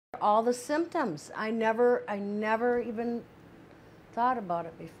all the symptoms. I never even thought about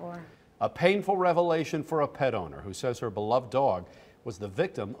it before. A painful revelation for a pet owner who says her beloved dog was the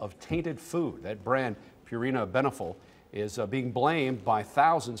victim of tainted food. That brand, Purina Beneful, is being blamed by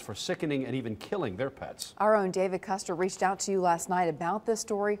thousands for sickening and even killing their pets. Our own David Custer reached out to you last night about this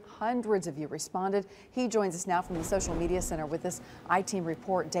story. Hundreds of you responded. He joins us now from the Social Media Center with this I-Team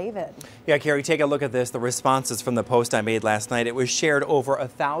report. David. Yeah, Carrie, take a look at this. The responses from the post I made last night. It was shared over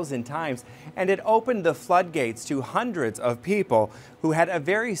 1,000 times, and it opened the floodgates to hundreds of people who had a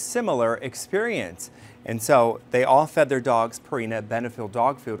very similar experience. And so they all fed their dogs Purina Beneful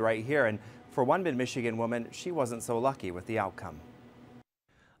dog food right here. And for one Mid-Michigan woman, she wasn't so lucky with the outcome.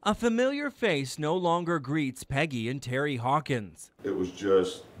 A familiar face no longer greets Peggy and Terry Hawkins. It was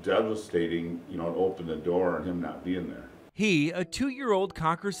just devastating, to open the door and him not being there. He, a 2-year-old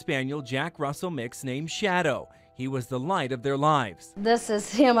Cocker Spaniel Jack Russell mix named Shadow. He was the light of their lives. This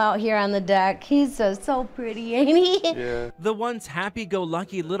is him out here on the deck. He's so pretty, ain't he? Yeah. The once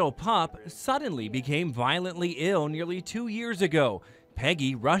happy-go-lucky little pup suddenly became violently ill nearly 2 years ago.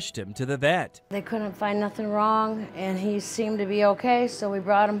 Peggy rushed him to the vet. They couldn't find nothing wrong, and he seemed to be okay, so we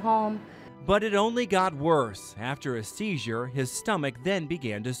brought him home. But it only got worse. After a seizure, his stomach then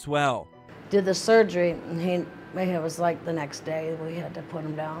began to swell. Did the surgery, and it was like the next day we had to put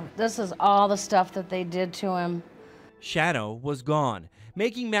him down. This is all the stuff that they did to him. Shadow was gone.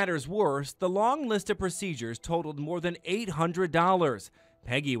 Making matters worse, the long list of procedures totaled more than $800.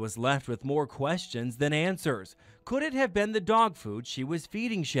 Peggy was left with more questions than answers. Could it have been the dog food she was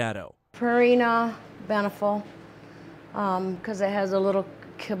feeding Shadow? Purina Beneful, because it has a little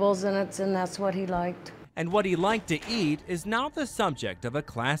kibbles in it, and that's what he liked. And what he liked to eat is now the subject of a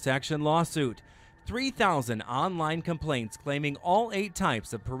class action lawsuit. 3,000 online complaints claiming all 8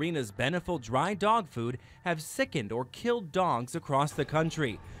 types of Purina's Beneful dry dog food have sickened or killed dogs across the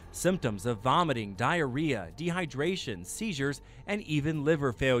country. Symptoms of vomiting, diarrhea, dehydration, seizures, and even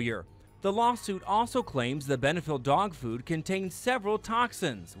liver failure. The lawsuit also claims the Beneful dog food contains several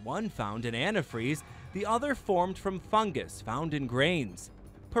toxins, one found in antifreeze, the other formed from fungus found in grains.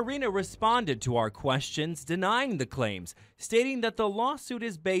 Purina responded to our questions, denying the claims, stating that the lawsuit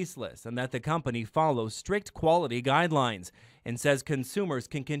is baseless and that the company follows strict quality guidelines, and says consumers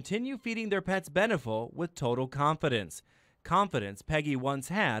can continue feeding their pets Beneful with total confidence. Confidence Peggy once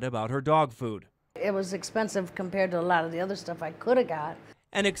had about her dog food. It was expensive compared to a lot of the other stuff I could have got.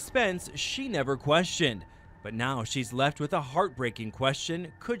 An expense she never questioned. But now she's left with a heartbreaking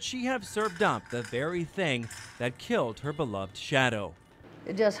question. Could she have served up the very thing that killed her beloved Shadow?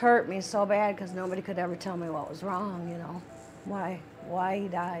 It just hurt me so bad because nobody could ever tell me what was wrong, why he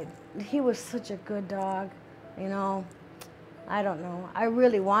died. He was such a good dog, I don't know. I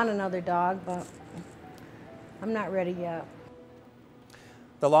really want another dog, but I'm not ready yet.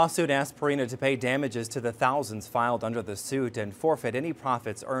 The lawsuit asked Purina to pay damages to the thousands filed under the suit and forfeit any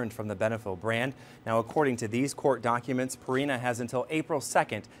profits earned from the Beneful brand. Now, according to these court documents, Purina has until April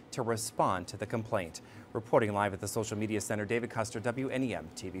 2nd to respond to the complaint. Reporting live at the Social Media Center, David Custer,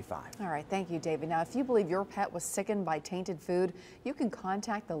 WNEM-TV 5. All right, thank you, David. Now, if you believe your pet was sickened by tainted food, you can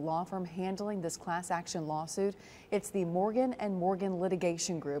contact the law firm handling this class action lawsuit. It's the Morgan & Morgan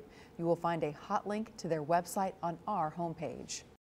Litigation Group. You will find a hot link to their website on our homepage.